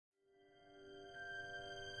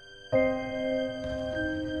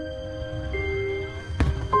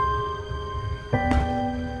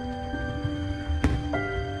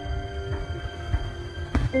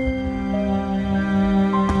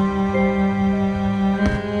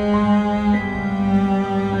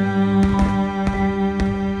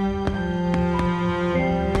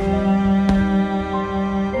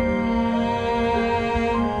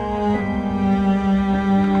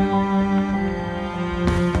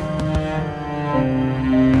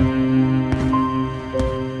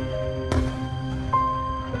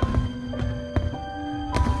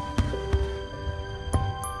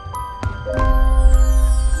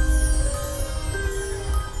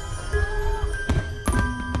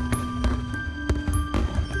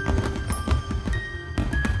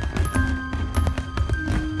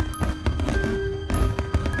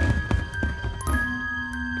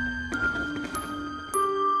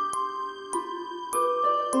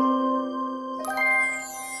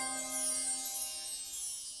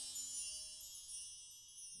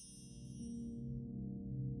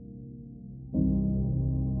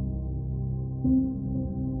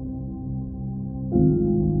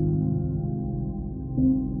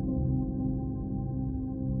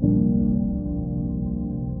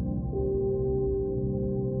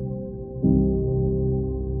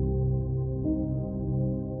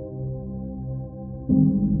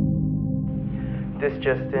Latest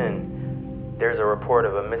just in, there's a report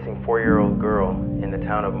of a missing 4-year-old girl in the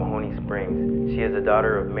town of Mahoney Springs. She is a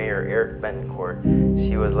daughter of Mayor Eric Betancourt.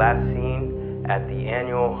 She was last seen at the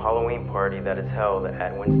annual Halloween party that is held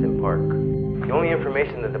at Winston Park. The only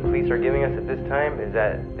information that the police are giving us at this time is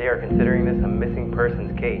that they are considering this a missing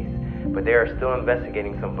persons case, but they are still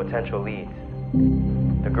investigating some potential leads.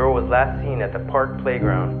 The girl was last seen at the park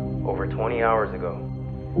playground over 20 hours ago.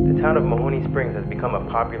 The town of Mahoney Springs has become a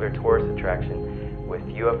popular tourist attraction with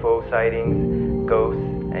UFO sightings, ghosts,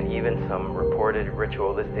 and even some reported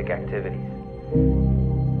ritualistic activities.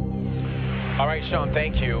 All right, Sean,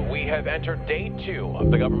 thank you. We have entered day 2 of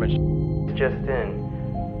the government. Just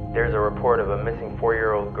in, there's a report of a missing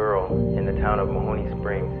 4-year-old girl in the town of Mahoney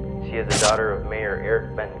Springs. She is a daughter of Mayor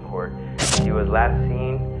Eric Betancourt. She was last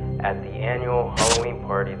seen at the annual Halloween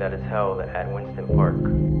party that is held at Winston Park.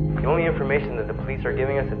 The only information that the police are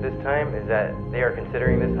giving us at this time is that they are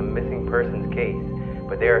considering this a missing persons case,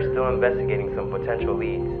 but they are still investigating some potential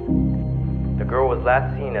leads. The girl was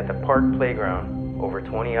last seen at the park playground over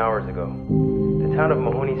 20 hours ago. The town of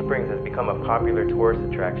Mahoney Springs has become a popular tourist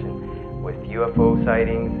attraction with UFO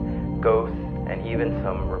sightings, ghosts, and even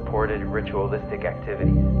some reported ritualistic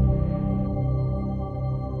activities.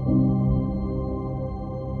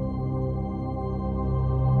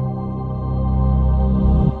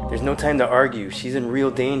 There's no time to argue. She's in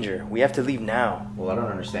real danger. We have to leave now. Well, I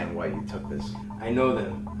don't understand why you took this. I know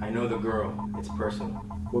them. I know the girl. It's personal.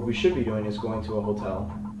 What we should be doing is going to a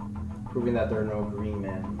hotel, proving that there are no green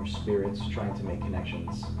men or spirits trying to make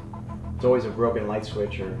connections. It's always a broken light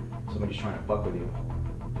switch or somebody's trying to fuck with you.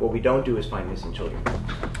 What we don't do is find missing children.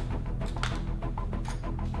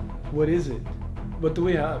 What is it? What do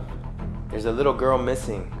we have? There's a little girl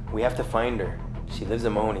missing. We have to find her. She lives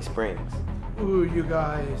in Mahoney Springs. Ooh, you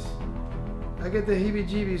guys. I get the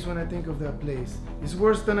heebie-jeebies when I think of that place. It's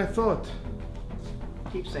worse than I thought.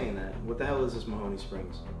 Keep saying that. What the hell is this Mahoney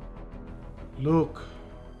Springs? Look,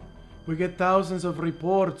 we get thousands of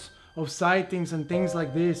reports of sightings and things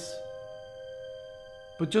like this.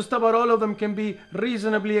 But just about all of them can be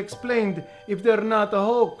reasonably explained if they're not a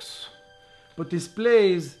hoax. But this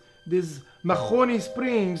place, this Mahoney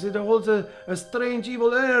Springs, it holds a strange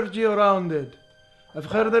evil energy around it. I've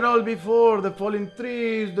heard it all before, the falling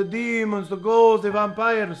trees, the demons, the ghosts, the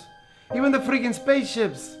vampires, even the freaking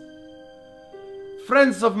spaceships.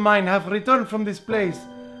 Friends of mine have returned from this place,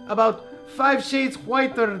 about 5 shades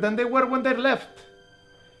whiter than they were when they left.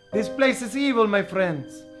 This place is evil, my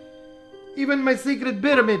friends. Even my secret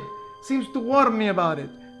pyramid seems to warn me about it.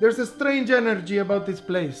 There's a strange energy about this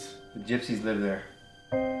place. The gypsies live there.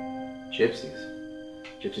 Gypsies?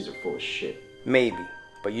 Gypsies are full of shit. Maybe,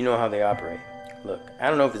 but you know how they operate. Look, I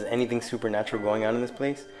don't know if there's anything supernatural going on in this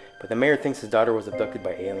place, but the mayor thinks his daughter was abducted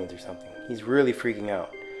by aliens or something. He's really freaking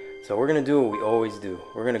out. So we're gonna do what we always do.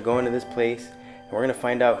 We're gonna go into this place, and we're gonna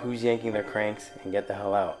find out who's yanking their cranks and get the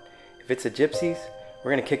hell out. If it's the gypsies, we're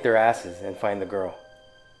gonna kick their asses and find the girl.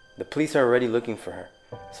 The police are already looking for her.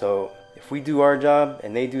 So if we do our job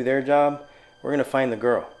and they do their job, we're gonna find the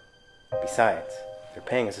girl. Besides, they're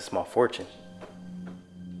paying us a small fortune.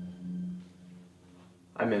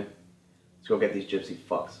 I'm in. Let's go get these gypsy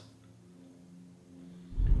fucks.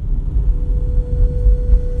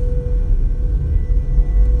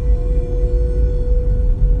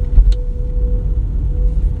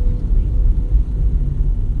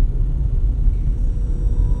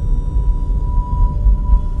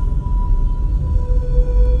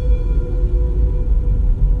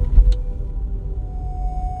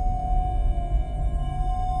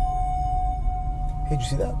 Hey, did you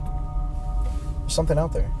see that? There's something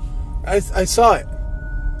out there. I saw it.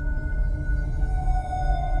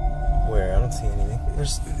 Where? I don't see anything.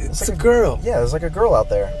 It's like a girl. Yeah, there's like a girl out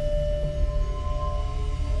there.